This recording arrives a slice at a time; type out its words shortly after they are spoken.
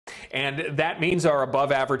And that means our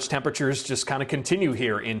above average temperatures just kind of continue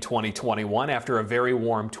here in 2021 after a very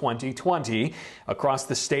warm 2020. Across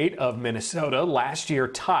the state of Minnesota, last year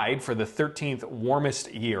tied for the 13th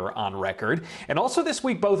warmest year on record. And also this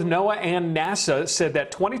week, both NOAA and NASA said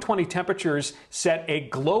that 2020 temperatures set a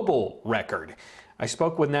global record. I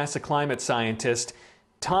spoke with NASA climate scientist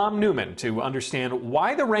Tom Neumann to understand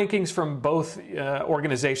why the rankings from both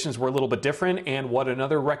organizations were a little bit different and what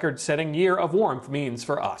another record-setting year of warmth means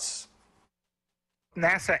for us.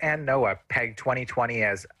 NASA and NOAA pegged 2020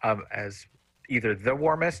 as either the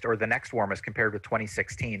warmest or the next warmest compared with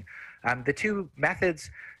 2016. The two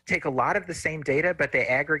methods take a lot of the same data, but they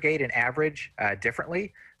aggregate and average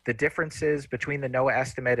differently. The differences between the NOAA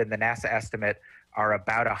estimate and the NASA estimate are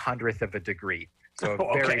about 1/100 of a degree. So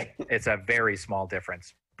it's a very small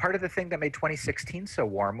difference. Part of the thing that made 2016 so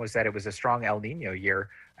warm was that it was a strong El Nino year.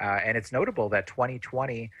 And it's notable that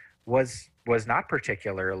 2020 was not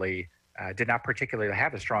particularly, did not particularly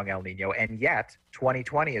have a strong El Nino. And yet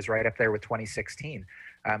 2020 is right up there with 2016.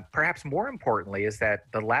 Perhaps more importantly is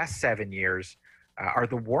that the last 7 years are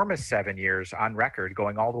the warmest 7 years on record,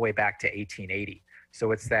 going all the way back to 1880.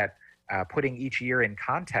 So it's that putting each year in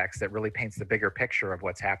context that really paints the bigger picture of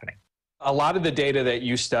what's happening. A lot of the data that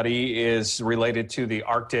you study is related to the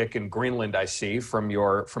Arctic and Greenland, I see, from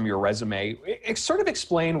your resume. Sort of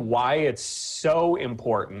explain why it's so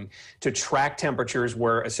important to track temperatures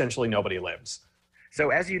where essentially nobody lives.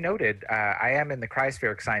 So as you noted, I am in the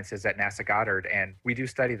cryospheric sciences at NASA Goddard, and we do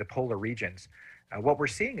study the polar regions. What we're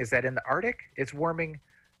seeing is that in the Arctic, it's warming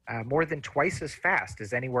more than twice as fast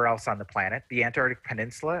as anywhere else on the planet. The Antarctic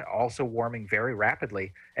Peninsula also warming very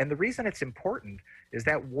rapidly. And the reason it's important is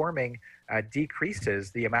that warming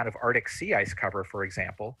decreases the amount of Arctic sea ice cover, for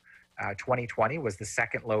example. 2020 was the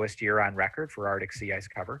second lowest year on record for Arctic sea ice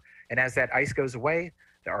cover. And as that ice goes away,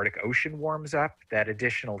 the Arctic Ocean warms up. That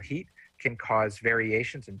additional heat can cause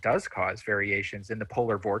variations and does cause variations in the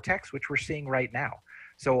polar vortex, which we're seeing right now.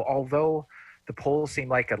 So although the poles seem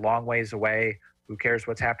like a long ways away, who cares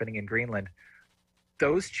what's happening in Greenland?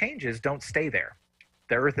 Those changes don't stay there.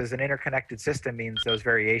 The Earth as an interconnected system means those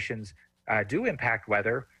variations do impact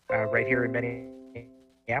weather right here in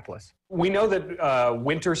Minneapolis. We know that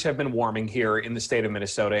winters have been warming here in the state of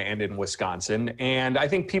Minnesota and in Wisconsin. And I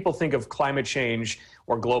think people think of climate change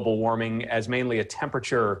or global warming as mainly a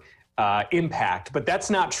temperature impact, but that's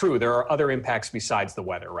not true. There are other impacts besides the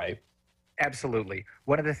weather, right? Absolutely.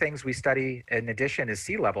 One of the things we study in addition is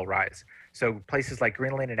sea level rise. So places like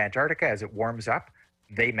Greenland and Antarctica, as it warms up,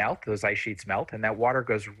 they melt, those ice sheets melt, and that water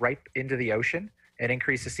goes right into the ocean and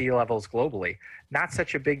increases sea levels globally. Not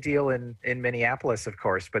such a big deal in Minneapolis, of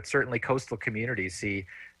course, but certainly coastal communities see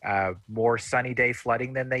more sunny day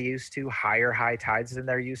flooding than they used to, higher high tides than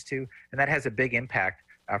they're used to, and that has a big impact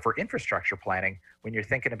for infrastructure planning when you're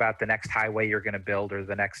thinking about the next highway you're going to build or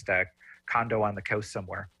the next condo on the coast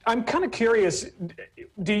somewhere. I'm kind of curious,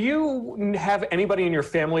 do you have anybody in your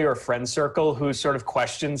family or friend circle who sort of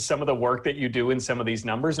questions some of the work that you do in some of these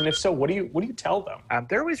numbers? And if so, what do you tell them?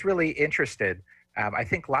 They're always really interested. I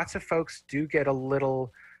think lots of folks do get a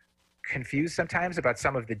little confused sometimes about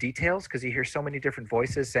some of the details because you hear so many different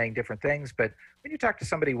voices saying different things. But when you talk to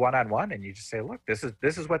somebody one-on-one and you just say, look, this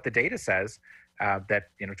is what the data says, that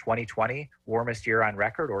 2020 warmest year on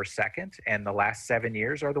record or second, and the last 7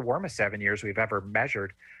 years are the warmest 7 years we've ever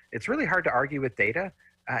measured. It's really hard to argue with data,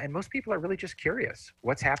 and most people are really just curious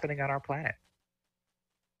what's happening on our planet.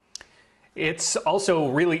 It's also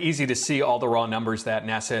really easy to see all the raw numbers that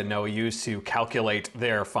NASA and NOAA use to calculate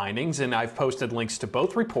their findings, and I've posted links to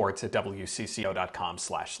both reports at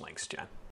WCCO.com/links, Jen.